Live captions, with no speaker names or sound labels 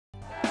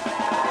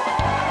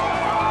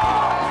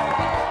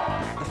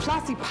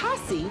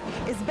posse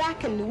is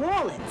back in New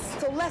Orleans,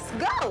 so let's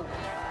go.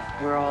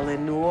 We're all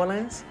in New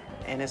Orleans,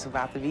 and it's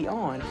about to be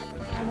on.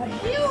 I'm a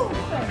huge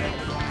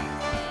fan.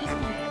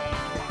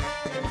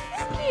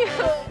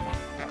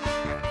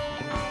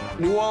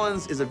 New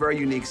Orleans is a very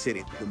unique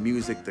city. The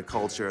music, the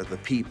culture, the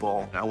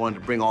people. I wanted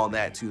to bring all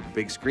that to the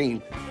big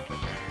screen.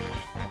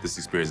 This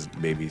experience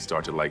made me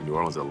start to like New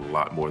Orleans a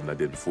lot more than I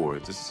did before.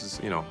 This is,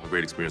 you know, a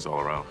great experience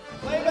all around.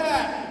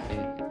 Playback!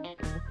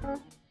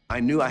 I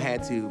knew I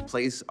had to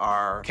place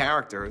our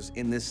characters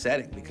in this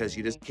setting because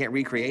you just can't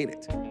recreate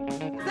it.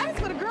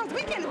 That's what a girls'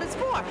 weekend is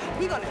for.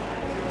 We're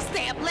gonna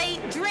stay up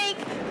late, drink,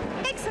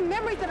 make some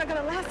memories that are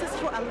gonna last us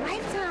for a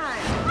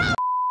lifetime.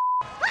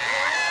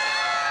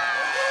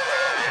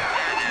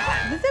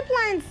 The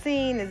zipline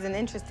scene is an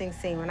interesting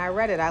scene. When I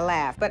read it, I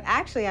laughed. But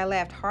actually, I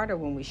laughed harder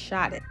when we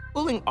shot it.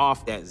 Pulling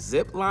off that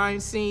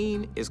zipline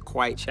scene is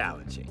quite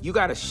challenging. You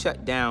gotta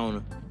shut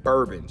down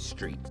Bourbon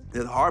Street.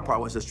 The hard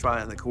part was just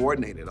trying to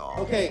coordinate it all.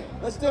 Okay,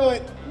 let's do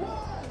it.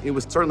 It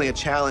was certainly a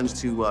challenge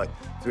to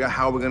figure out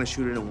how we're gonna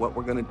shoot it and what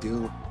we're gonna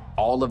do.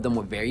 All of them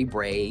were very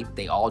brave.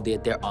 They all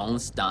did their own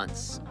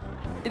stunts.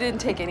 It didn't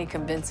take any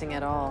convincing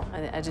at all.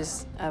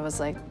 I was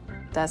like,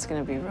 that's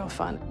gonna be real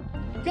fun.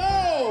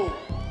 Go!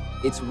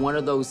 It's one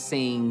of those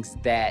scenes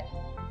that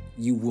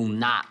you will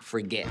not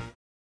forget.